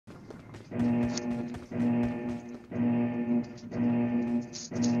Bro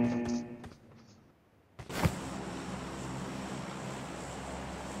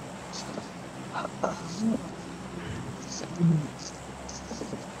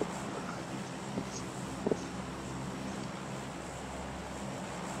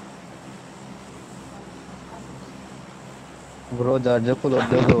జడ్జకులు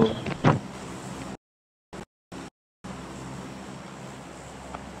వద్దు bro.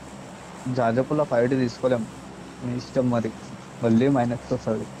 జాజపుల fight తీసుకోలేం, మీ ఇష్టం మరి. మళ్ళీ మైనస్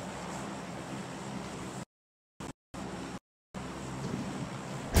వస్తుంది.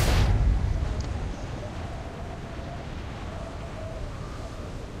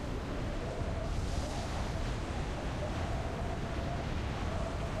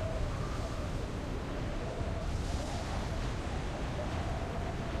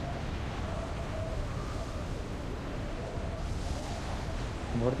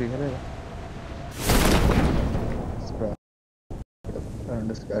 ఇంకోటి తీయలేదు.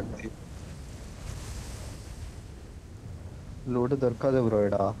 రెండు స్క్వాడ్ లూట్ దొరకదు బ్రో.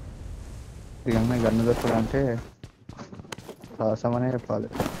 ఇడ దిగంగా గన్ను దొరకదంటే సాహసమనే చెప్పాలి.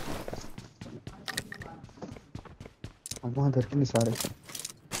 అమ్మా దొరికింది సారీ.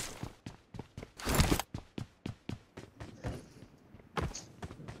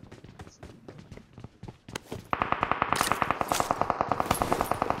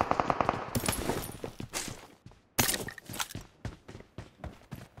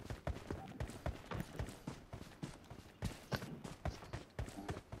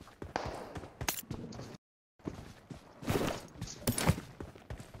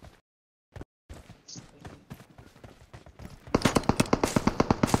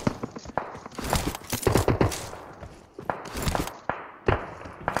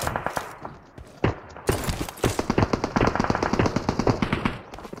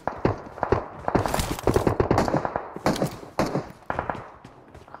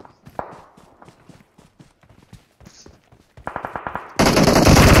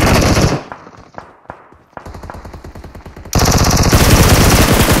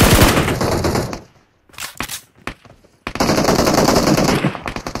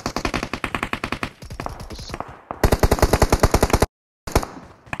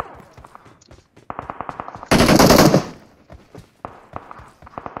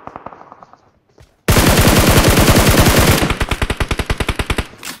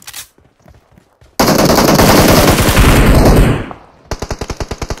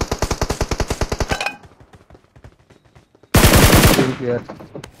 Here.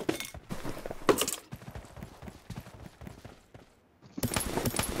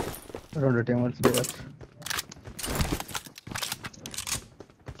 రెండు టీమర్స్ here.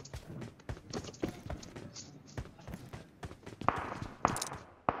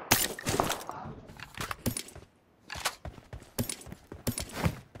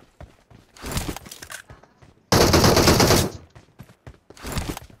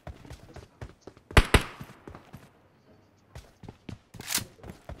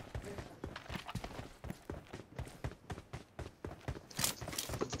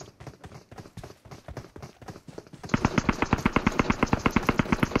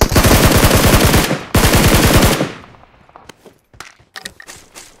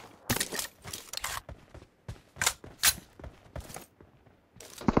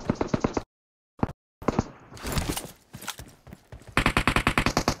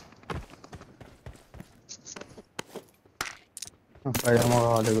 ఏమో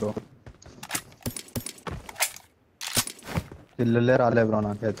కావాలి బ్రో. ఇల్లులే రాలే బ్రో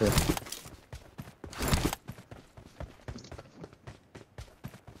నాకైతే.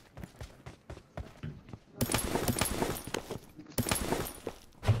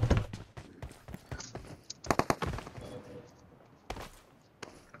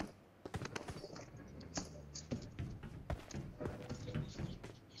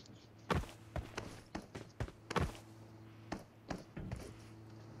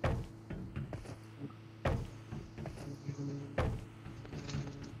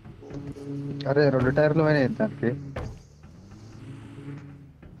 అరే రెండు టైర్లు పోయినాయి దానికి.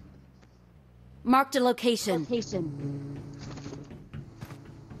 Marked a location.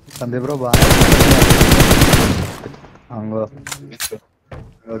 సందీ బ్రో బాగా అంగో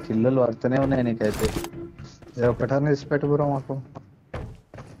కిల్లులు పడుతూనే ఉన్నాయి నీకైతే. ఏ ఒక్కటాన్ని తీసి పెట్టు బ్రో మాకు.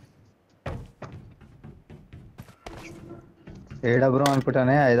 ఏడా బ్రో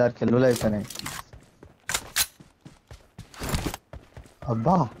అనుకుంటానే 5-6 కిల్లులు అయిపోయినాయి.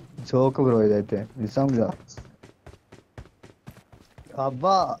 అబ్బా జోక్ బ్రో ఇదైతే నిజంగా.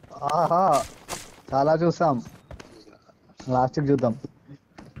 అబ్బా ఆహా చాలా చూసాం, లాస్ట్కి చూద్దాం.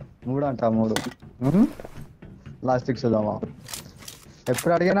 మూడు అంట మూడు. లాస్ట్ సిక్స్ చూద్దామా?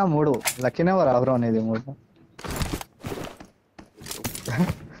 ఎప్పుడు అడిగినా మూడు. లక్కీనే వరా బ్రో అనేది మూడు.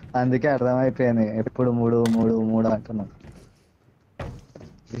 అందుకే అర్థమైపోయింది ఎప్పుడు మూడు మూడు మూడు అంటున్నాం.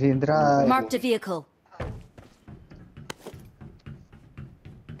 Indra Marked a vehicle.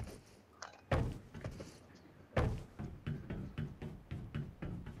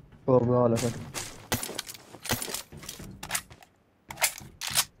 కావాలి ఒకటి.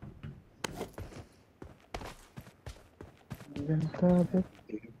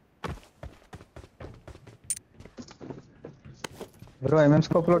 బ్రో ఎంఎం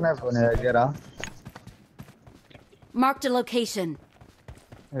స్కోప్ లో ఉన్నాయి బ్రో నీ దగ్గర. Marked a location.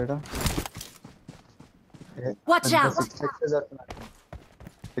 ఏడా Watch out.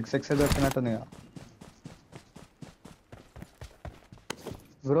 6x దొరికినట్టుంది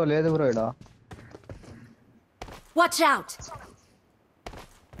bro. లేదు బ్రో ఇడా. Watch out.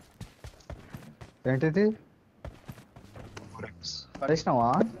 ఏంటిది పడేసినావా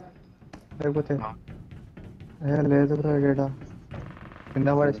లేకపోతే? లేదు బ్రో ఇడా కింద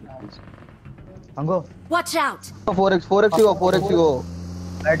పడేసిన. అంగో Watch out. 4x ఇగో.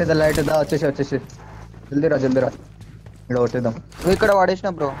 లైట్ దా వచ్చేసి జల్దీరా ఇక్కడ కొట్టేద్దాం. నువ్వు ఇక్కడ వాడేసిన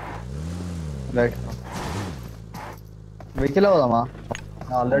bro. Right vehicle అవుదామా?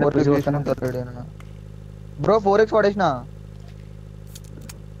 Already bro 4x వాడేసిన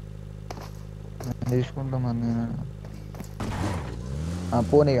తీసుకుంటామని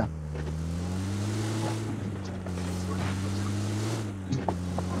పోనీగా.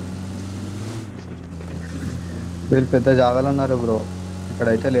 వీళ్ళు పెద్ద జాగాలు ఉన్నారు బ్రో.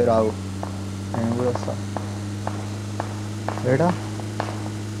 ఇక్కడైతే లేరు. ఆగు నేను కూడా వస్తా. ఏడా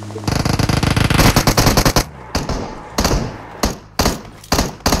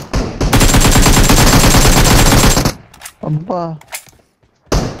అబ్బా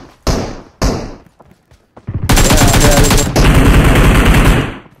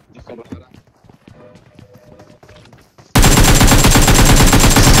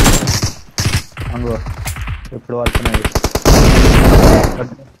అంగో ఎప్పుడు వాడుతున్నాయి.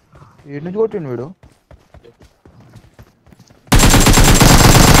 ఏడు నుంచి కొట్టిండు వీడు.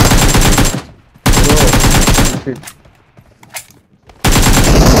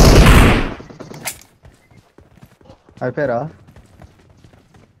 అయిపోయారా?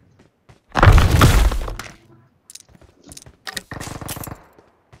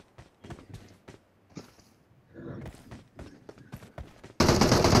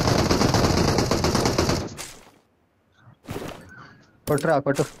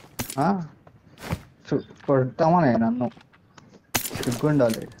 కొట్టు కొట్టామనే నన్ను.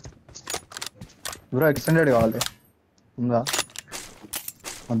 సిగ్గుండాలి బ్రో. ఎక్స్టెండెడ్ కావాలి ఉందా?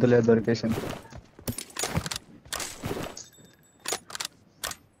 వద్దులేదు దొరికేసింది.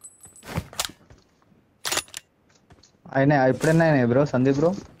 అయినా ఎప్పుడైనా అయినాయి బ్రో సందీప్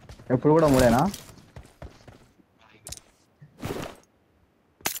బ్రో? ఎప్పుడు కూడా మూడేనా?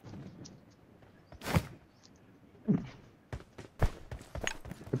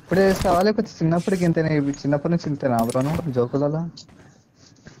 ఇప్పుడే వేస్తావా లేకపోతే చిన్నప్పటికి ఇంతేనా? చిన్నప్పటి నుంచి ఇంతేనా బ్రోను జోకులలో?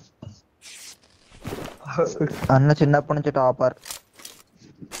 అన్న చిన్నప్పటి నుంచి టాపర్.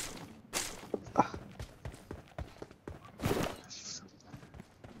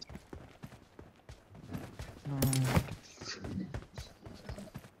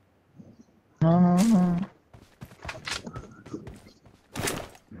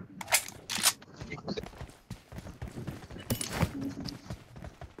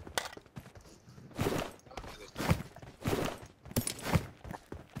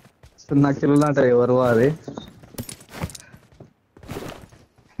 నాకు తెలియదంట ఎవరు అది.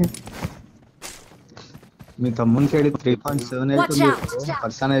 మీ తమ్ముని సైడ్ 3.78 ఉంది.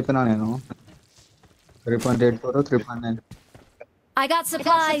 పర్సన్ అయిపోయినా నేను. 3.84 3.9. I got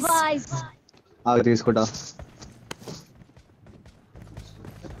supplies. అవి తీసుకుంటా.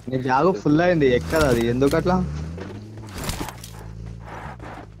 నీ బ్యాగ్ ఫుల్ అయింది ఎక్కదు అది ఎందుకు అట్లా?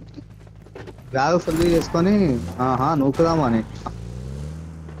 బ్యాగ్ ఫుల్ చేసుకొని నూకుదామా అని.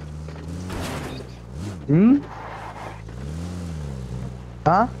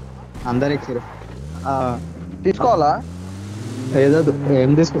 అందరికి తీసుకోవాలా? ఏదో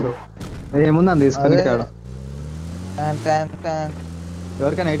ఏం తీసుకుంటావు? ఏముంది అని తీసుకుని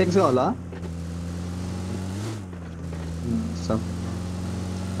ఎవరికైనా 8x కావాలా?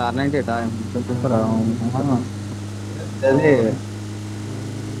 498 అదే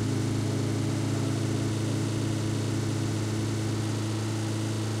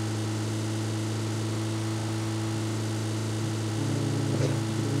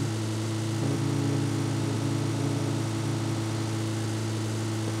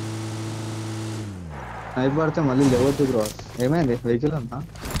నైట్ పడితే మళ్ళీ లేవద్దు బ్రో. ఏమైంది వెహికల్ అంతా?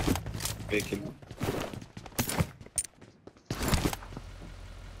 వెహికల్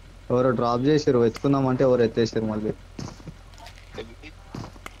ఎవరో డ్రాప్ చేసారు, ఎత్తుకుందామంటే ఎవరు ఎత్తేసారు మళ్ళీ.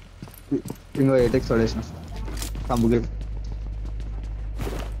 ఇంకో 8x పడేసిన కంబుకి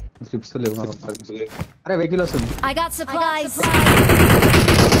స్లిప్స్ లేవు. అరే వెహికల్ వస్తుంది. I got supplies.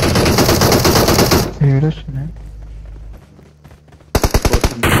 ఏడొస్తున్నాయి.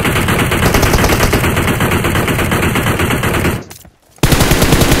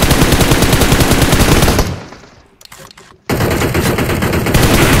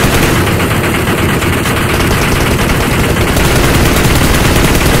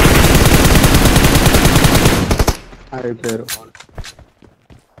 అయిపోయారు.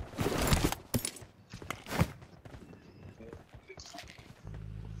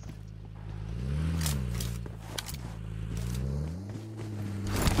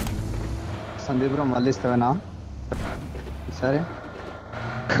 సందీప్ బ్రో మళ్ళీ ఇస్తావేనా సరే?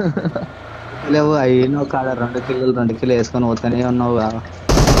 లేవు అయినో కాడ 2 కిలోలు వేసుకొని పోతానే ఉన్నావుగా.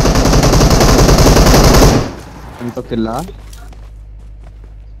 ఎంతో కిల్లా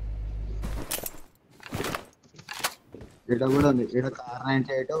ఈడ కూడా ఉంది. ఈడ కార్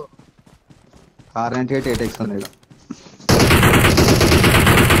 98 8x ఉంది ఈడ.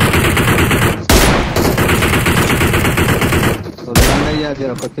 అది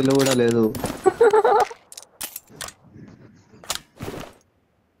 1 కిలో కూడా లేదు.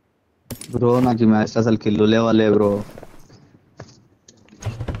 బ్రో నాకు ఈ మ్యాచ్ అసలు కిల్లు లేవాలే బ్రో.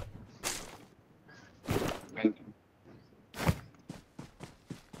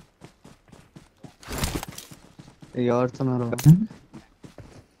 ఎవరుతున్నారు?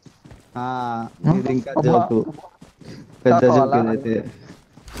 ఇది ఇంకా జోకు, పెద్ద జోక్ ఇదైతే.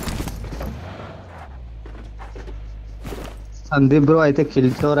 సందీప్ బ్రో అయితే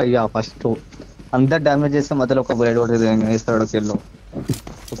కిల్ చోర్ అయ్యా ఫస్ట్. అంతా డ్యామేజ్ చేస్తే మధ్యలో ఒక బుల్లెట్ కొట్టి వేస్తాడు కిల్లో.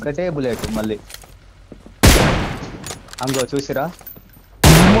 ఒకటే బుల్లెట్ మళ్ళీ. అంగో చూసిరా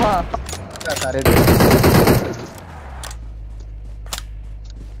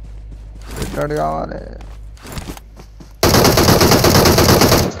సరే కావాలి.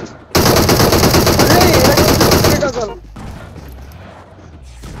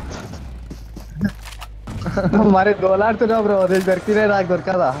 మరి గోలాడుతున్నావు బ్రో, అది దొరికినే నాకు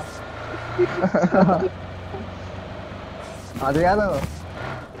దొరకదా? అది కాదు,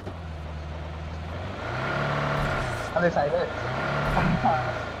 అదే సైడ్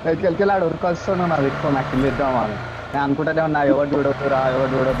వెళ్ళాడు ఉరికొస్తున్నావు. నాకు ఎక్కువ నాకు ఇల్లు ఇద్దామా అని నేను అనుకుంటానే ఉన్నా. ఎవరు చూడొద్దురా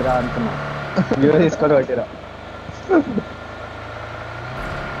అనుకున్నా. వీడియో తీసుకొని పెట్టిరా.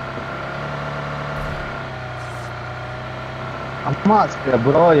 అమ్మా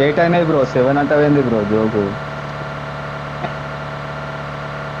బ్రో 8 అయినాయి బ్రో, 7 అంటావేంది బ్రో జోకు?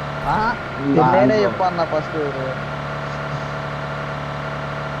 నేనే చెప్పన్నా ఫస్ట్.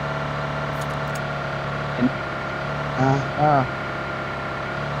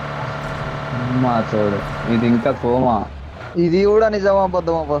 అమ్మా చూడు, ఇది ఇంకా కోమా. ఇది కూడా నిజమా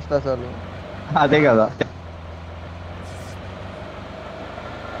అబద్ధమా ఫస్ట్ అసలు? అదే కదా.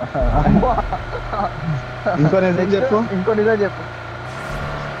 ఇంకో నిజం చెప్పు.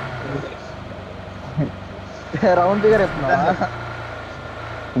 రౌండ్ ఫిగర్ చెప్తున్నా.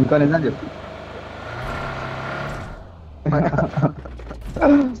 ఇంకో నిజం చెప్పు.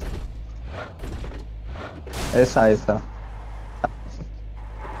 వేస్తా వేస్తున్నా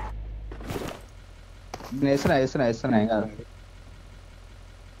ఏం కాదు.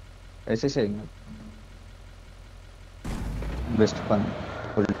 వేసేసే బెస్ట్ పని.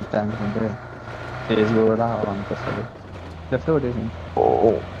 ఫుల్ ట్యాంక్ ఉంటే ఫేస్ కూడా అనిపిస్తుంది. లెఫ్ట్ కొట్టేసి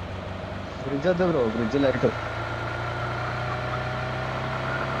బ్రిడ్జ్ వద్దు బ్రో, బ్రిడ్జ్ లైట్ వద్దు.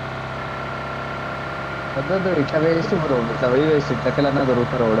 ఇట్లా వేస్ట్ బ్రో, ఇట్లా వేస్ట్. ఇట్లకెళ్ళన్నా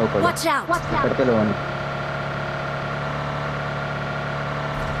దొరుకుతారు ఎవడో Watch out. ఇక్కడికి వెళ్ళవని.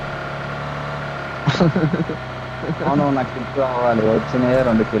 అవును నాకు కిల్ కావాలి. వచ్చినాయే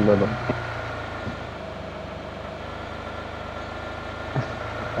 2 కిలోలు.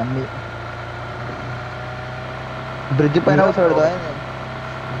 బ్రిడ్జ్ పైన పెడతా.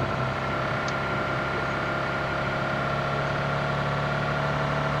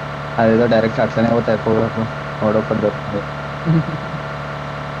 అదేదో డైరెక్ట్ అట్లనే పోతాయి. ఓడొక్కటి దొరుకుతుంది.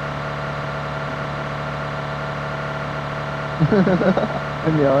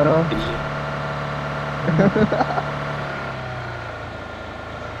 ఎవరో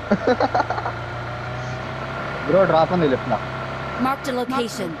బ్రో డ్రాప్ ఉంది left law. Marked a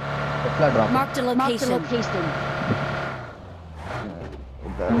location. Left law drop. Marked a location.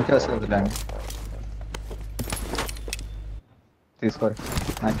 ఇంకా వస్తుంది ల్యాండ్. తీసుకోరు,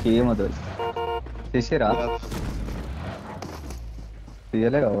 నాకు ఏమవుతుంది. తీసిరా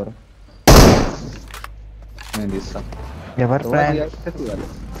తీయలే ఎవరు నేను తీస్తా ఎవరు ఎవరు ఫ్రాంక్ తీయకపోతే తీయాలి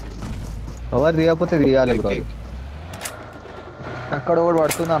ఎవరు తీయకపోతే తీయాలి బ్రో అక్కడ కూడా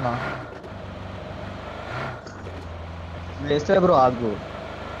పడుతుందన్న వేస్తే బ్రో ఆగు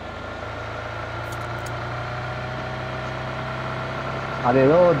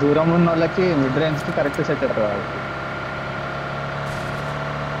అదేదో దూరం ఉన్న వాళ్ళకి మిడ్ రేంజ్ కి కరెక్ట్ సెట్ అవుతుంది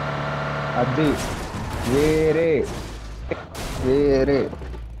అది వేరే వేరే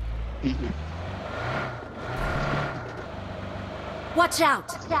Watch out!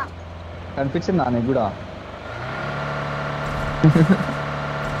 కనిపించిందా నీకు కూడా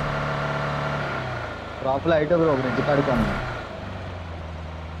ప్రాపర్ అయితే బ్రో బ్రిడ్జ్ కాడుకోను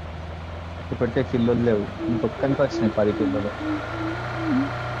పెట్టే కిల్లోలు లేవు ఇంకొక్కరికి వచ్చినాయి 10 కిల్లోలు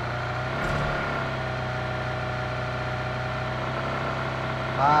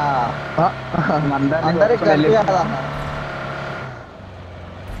అందరికి కనిపించాలన్న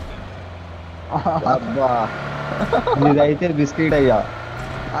అబ్బా ఇదైతే బిస్కెట్ అయ్యా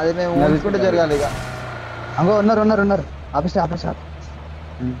అది మేము ఊహించుకుంటే జరగాలి ఇక అంగో ఉన్నారు ఆపేసా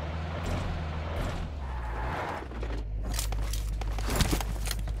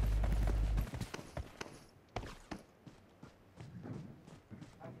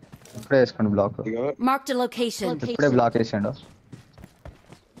ఇప్పుడే వేసుకోండి బ్లాక్ Marked a location. ఇప్పుడే బ్లాక్ వేసాడు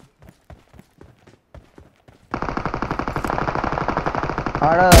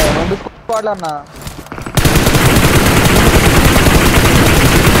ఆడ 2 స్క్వాడ్లు అన్న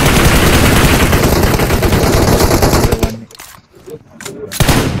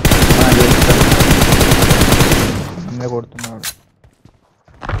అన్నీ కొడుతున్నాడు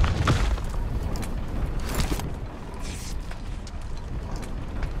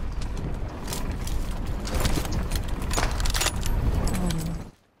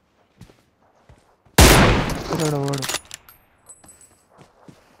ఓడు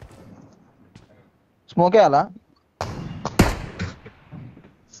స్మోక్ వేయాలా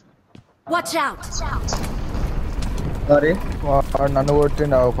Watch out! సారీ వాడు నన్ను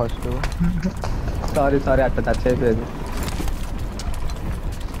కొట్టిండు ఫస్ట్ సారీ అట్లా టచ్ అయిపోయేది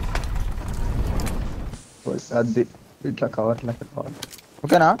అది ఇట్లా కవర్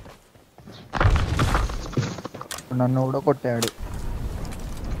ఓకేనా నన్ను కూడా కొట్టాడు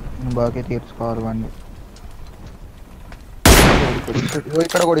బాగా తీర్చుకోవాలి వాడిని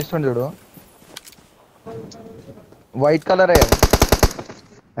ఇక్కడ కూడా ఇస్తుంది చూడు వైట్ కలర్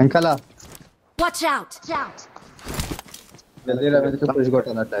వెంకలా Watch out! వెళ్ళి పుష్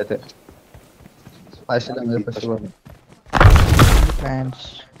కొట్టినట్లయితే ఫస్ట్ పుష్ కొట్టాలి ఫ్రెండ్స్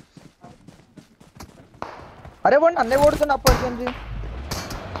అరే వాడిని అన్నీ కొడుతున్నా అప్పటి నుంచి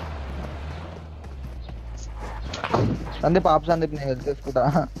సందీప్ సందీప్ నేను హెల్ప్ చేసుకుంటా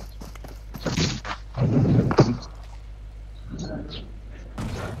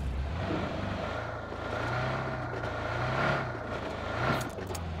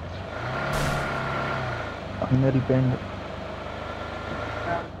అన్నీ వెళ్ళిపోయింది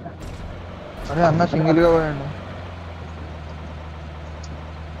అరే అన్న సింగిల్ గా పోయాడు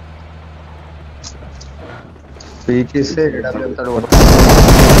పీకిస్తే వెళ్తాడు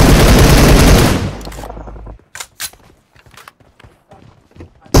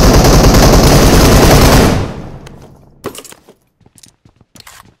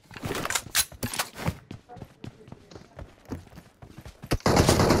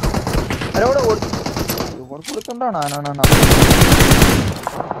అరే కూడా కొడుతుంటా నాన్న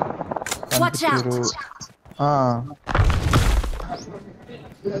Watch out!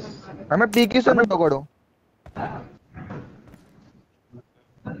 ఆమె పీకిస్తున్నాడు ఒకడు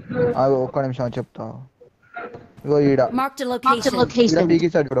ఒక్క నిమిషం చెప్తా ఇగో ఈడ Marked a location. ఈడ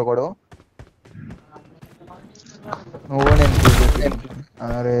పీకిస్తాడు చూడు ఒకడు నువ్వు నేను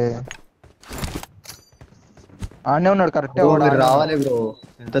అరే ఆడనే ఉన్నాడు కరెక్ట్ రావాలి బ్రో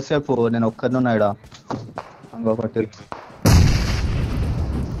ఎంతసేపు నేను ఒక్కరిని ఉన్నాడా ఇంకొకటి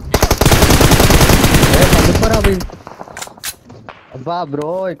అబ్బా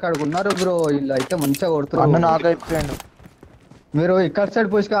బ్రో ఇక్కడ ఉన్నారు బ్రో వీళ్ళు అయితే మంచిగా కొడుతున్నారు అన్న నాకైపోయాడు మీరు ఇక్కడ సైడ్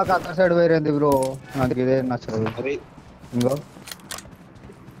పుష్ కాక అక్కడ సైడ్ వేరేంది బ్రో నాకు ఇదే నచ్చదు ఇంకో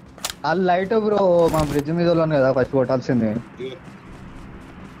వాళ్ళు లైట్ బ్రో మా బ్రిడ్జ్ మీద కదా ఫస్ట్ కొట్టాల్సింది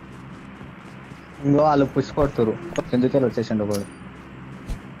ఇంకో వాళ్ళు పుష్ కొడుతురు ఎందుకెళ్ళి వచ్చేసిండు ఒకడు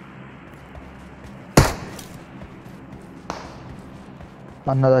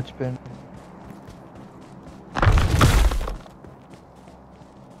అన్న చచ్చిపోయాడు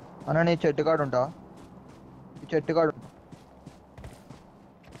అన్న నీ చెట్టు కాడు ఉంటా ఈ చెట్టు కాడు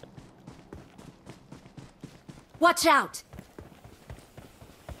Watch out!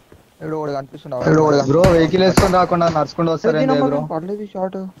 ఇక్కడ ఒకటి కనిపిస్తున్నావు బ్రో వెహికల్ వేసుకొని రాకుండా నడుచుకుంటూ వస్తారేంది బ్రో? పడలేదు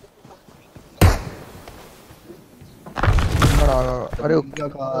షార్ట్. అరే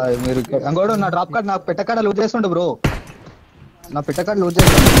మీరు ఇంకోడు నా డ్రాప్ కార్డ్ నాకు పెట్టకాడ లూజ్ చేస్తుండు బ్రో. నా పెట్టకాడ లూజ్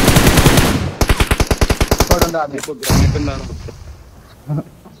చేస్తుండు.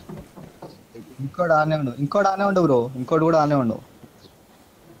 ఇంకోటి ఆనే ఉండు బ్రో. ఇంకోటి కూడా ఆనే ఉండు.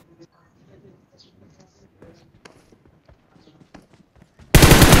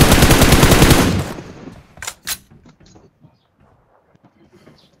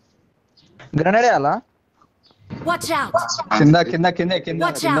 గ్రెనేడ్ వేయాలా? Watch out! కింద Watch కింద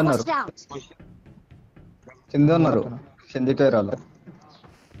out! ఉన్నారు. Watch out! కింద ఉన్నారు. కిందికి రాళ్ళు.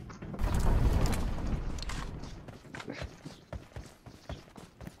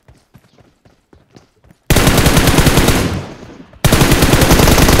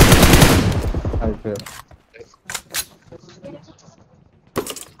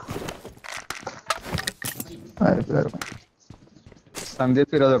 అయిపోయారు.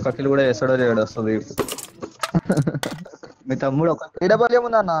 సందీప్ ఈరోజు ఒక కిల్ కూడా వేసాడో చేయడు వస్తుంది. మీ తమ్ముడు ఒక డబల్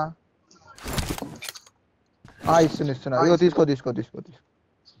ఏముందన్న? ఇస్తున్నా. ఇగో తీసుకో.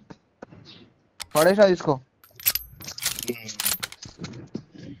 పడేసా తీసుకో.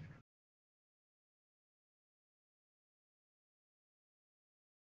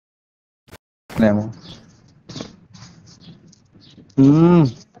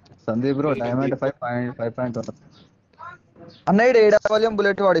 సందీప్ బ్రో డైమండ్ 5.1 అన్నయ్య ఏ డబల్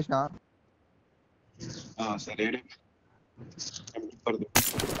బుల్లెట్ వాడేసిన. సరే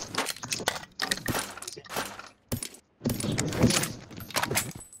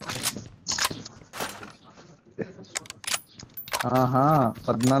ఆహా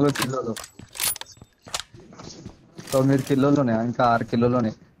 14 కిలోలు 9 కిలోలునే ఇంకా 6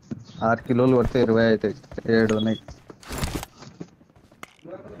 కిలోలునే 6 కిలోలు కొడితే 20 అవుతాయి. 7 ఉన్నాయి.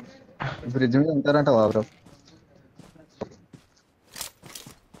 ఫ్రిడ్జ్ మీద ఉంటారంట బ్రో.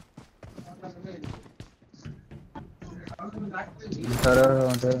 ఉంటారు.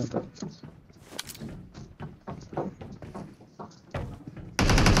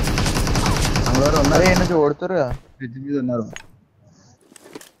 అందరూ ఉన్నారు. నుంచి ఓడుతారు కదా. ఫ్రిడ్జ్ మీద ఉన్నారు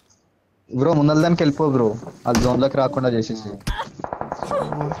బ్రో. ముందల దానికి వెళ్ళిపో బ్రో. ఆ జోన్ లోకి రాకుండా చేసేసి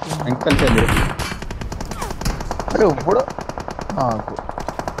వెంకల్కి వెళ్ళి. అరే ఇప్పుడు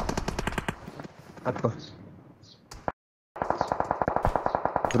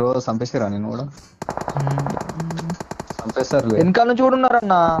బ్రో చంపేసారా? నేను కూడా చంపేస్తారు. వెనకాల నుంచి కూడా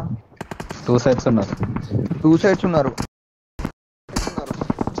ఉన్నారన్న. 2 సైడ్స్ ఉన్నారు. 2 సైడ్స్ ఉన్నారు.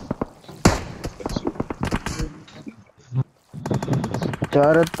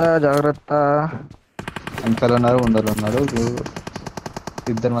 జాగ్రత్త. వెనకాల ఉన్నారు. ఉన్నారు.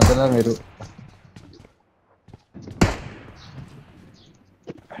 ఇద్దరి మధ్యలో మీరు.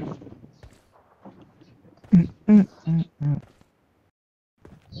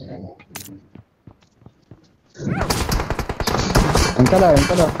 వెనకాల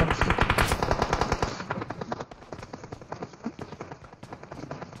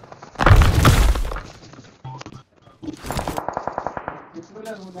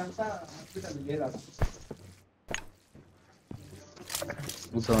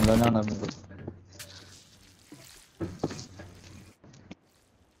కూర్చోండి అన్నారు మీరు.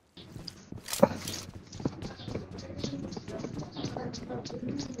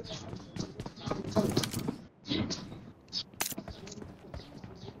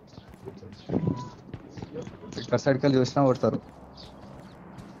 ఇక్కడ సైడ్కి వెళ్ళి చూసినా కొడతారు.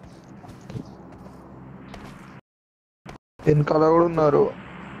 వెనకాల కూడా ఉన్నారు.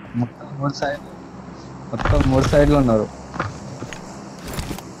 మొత్తం 3 సైడ్లు ఉన్నారు.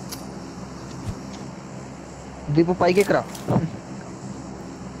 దీపు పైకి ఎక్కరా.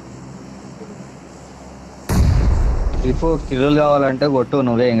 దీపు కిలోలు కావాలంటే కొట్టు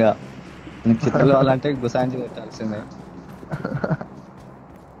నువ్వే. ఇంకా నీకు కిలోలు కావాలంటే గుసాంచి పెట్టాల్సిందే.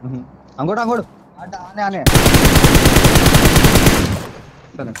 అంగోడు ఆనే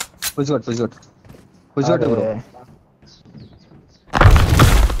సరే కూర్చోట్టు బ్రో.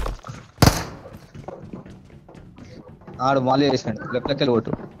 ఆడు మాలి వేసాడు. లెఫ్ట్లోకి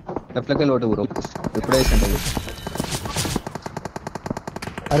వెళ్ళి ఓటు బ్రో. ఎప్పుడే వేసాడు అది.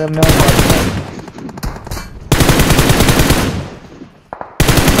 అరే మేము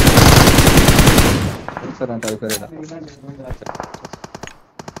సరే అంటే అయిపోయాడు.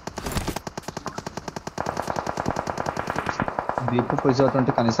 దీపు పొజిషన్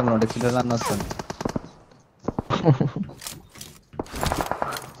ఉంటే కనీసం 2 కిలోలు అన్న వస్తుంది.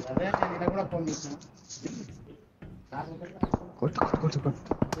 కొట్టు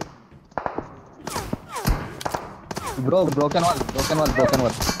బ్రో. బ్రోకెన్ వాల్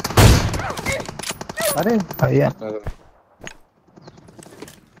అరే అయ్యా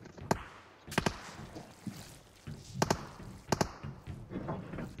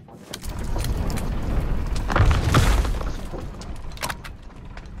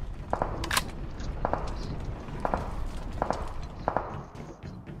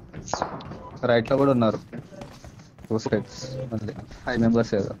రైట్ లో కూడా ఉన్నారు 2 స్టెప్స్ మళ్ళీ 5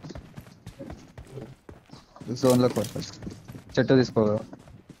 మెంబర్స్ ఏదో జోన్ లో కొట్టారు చెట్టు తీసుకో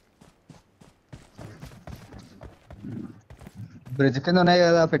బ్రిడ్జ్ కింద ఉన్నాయి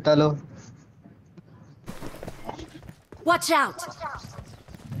కదా పెట్టాలు Watch out!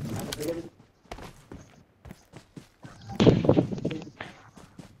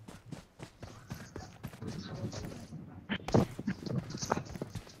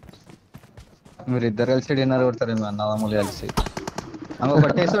 మీరు ఇద్దరు కలిసి డిన్నర్ కొడతారు మీ అన్నదమ్ములు కలిసి అమ్మ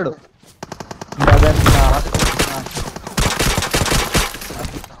పట్టేసాడు బ్రదర్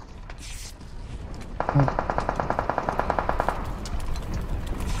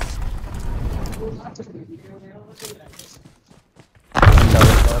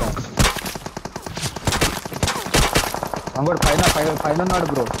అంగోడు పైన పైన ఉన్నాడు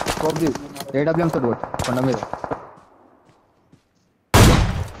బ్రో కోబ్ది ఏడబ్ల్యూఎం తోటి కొట్టు కొండ మీద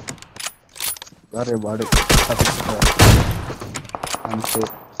అరే వాడు అంతే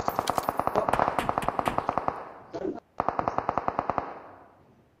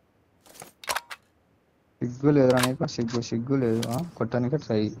సిగ్గు లేదురా నీకు సిగ్గు లేదు కొట్టడానికి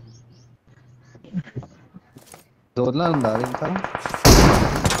ట్రై దూరంలో ఉందా అది ఇంకా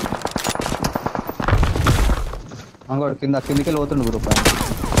అంగోడు కిందికి వెళ్ళి పోతుండు బ్రో పైన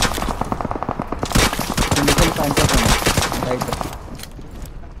కిందికి వెళ్ళి పైన పోతుండు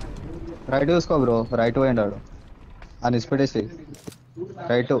రైట్ చూసుకో బ్రో రైట్ పోయిండాడు అని ఇచ్చిపెట్టేసి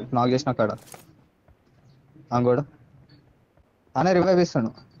రైట్ నాక్ చేసిన కాడ అంగోడు అనే రివైవ్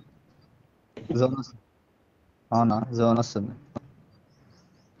ఇస్తాడు జోన్ వస్తుంది అవునా జోన్ వస్తుంది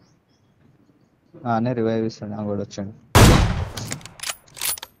అనే రివైవ్ ఇస్తాడు అంగోడు వచ్చాడు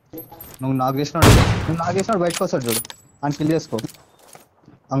నువ్వు నాకు చేసినాడు బయటకు వస్తాడు చూడు అని కిల్ చేసుకో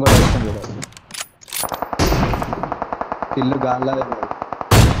అంగోడు వేస్తాడు చూడు కిల్లు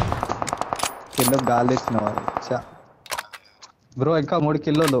గాలి ఇచ్చినవాడు బ్రో ఇంకా 3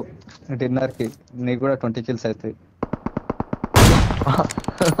 కిల్లోలు డిన్నర్ కి నీకు కూడా 20 కిల్స్ అవుతాయి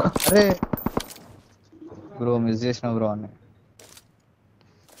అరే బ్రో మిస్ చేసిన బ్రో అని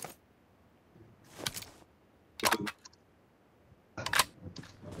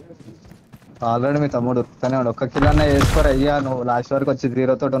ఆల్రెడీ మీ తమ్ముడు ఉరుకుతానే వాడు 1 కిల్ అన్న వేసుకోరు అయ్యా నువ్వు లాస్ట్ వరకు వచ్చి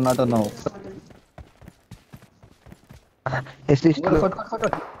 0 తోటి ఉన్నట్టున్నావు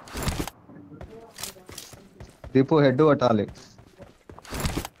దీపు హెడ్ కొట్టాలి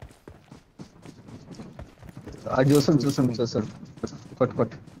అది చూస్తాడు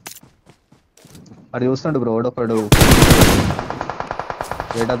కొట్టు అది చూస్తున్నాడు బ్రో ఒకడు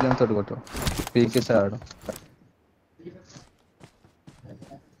ఏడబ్ల్యూఎం తోటి కొట్టు పీకిస్తాడు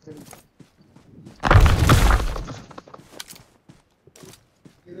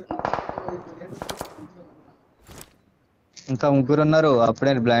ఇంకా 3 ఉన్నారు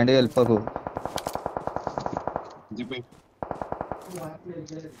అప్పుడే బ్లైండ్ వెళ్ళిపోకు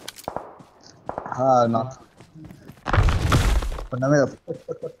కొండ మీద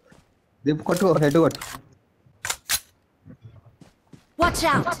దీపు కొట్టు హెడ్ కొట్టు Watch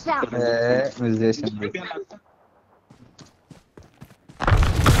out! మిస్ చేసింది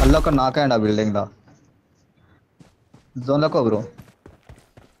అల్ల ఒక నాకండి ఆ బిల్డింగ్ దా zone loco bro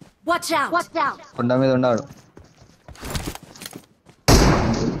Watch out! కొండ మీద ఉన్నాడు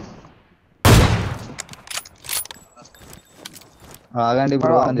ఆగండి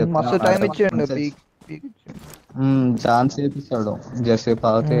బ్రో అని మస్తు టైం ఇచ్చేయండి ఛాన్స్ చేపిస్తాడు జస్ట్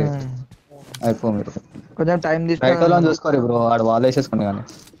ఆగితే అయిపో మీరు కొంచెం టైం రైట్ లో చూసుకోరు బ్రో ఆడు వాల్ వేసేసుకుని కానీ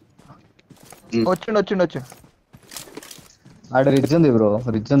వచ్చిండు ఆడ రిడ్జ్ ఉంది బ్రో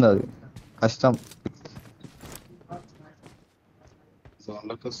రిడ్జ్ ఉంది అది కష్టం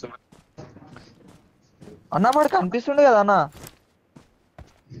అన్న వాడు కనిపిస్తుండే కదా అన్న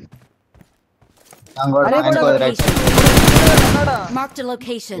Marked a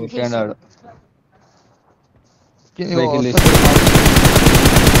location. ఆడు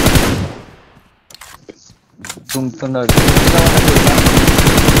తుంటున్నాడు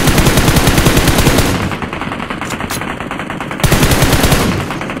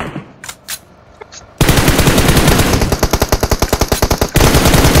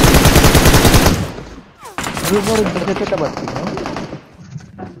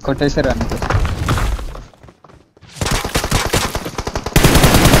కొట్టేశారు అంతే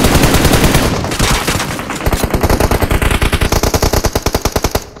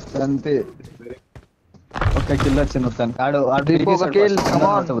అంతే ఒక కిల్ వచ్చింది మొత్తానికి. ఆడు ఆడు దీపు ఒక పీకేసాడు kill, first. come కిందన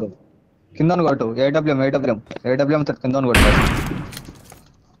on. కొట్టు బ్రో, కిందన కొట్టు. ఏడబ్ల్యూఎం తో కిందన కొట్టు first.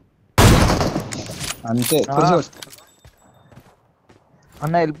 అంతే కుర్చీ కొట్టు.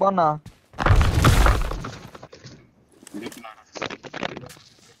 అన్న వెళ్ళిపో అన్న.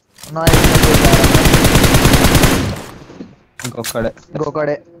 అన్న ఇంకొక్కడే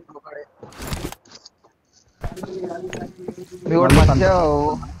ఇంకొకడే. మీ కూడా మంచిగా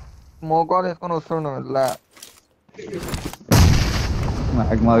మోకాలు వేసుకొని వస్తుండు ఇలా.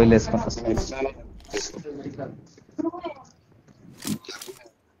 మ్యాగ్మా వీల్ వేసుకుంటా.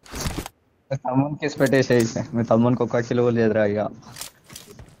 తమ్ముని కేసు పెట్టేసేయి. మీ తమ్మునికి ఒక్క కిలో లేదురా ఇక.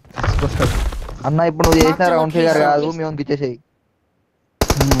 అన్న ఇప్పుడు నువ్వు చేసిన Marked రౌండ్ ఫిగర్ location. కాదు, మేము ఇచ్చేసేయి.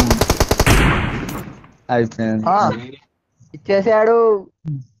 అయిపోయింది. ఇచ్చేసాడు.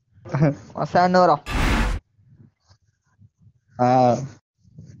 వస్తాడు రా.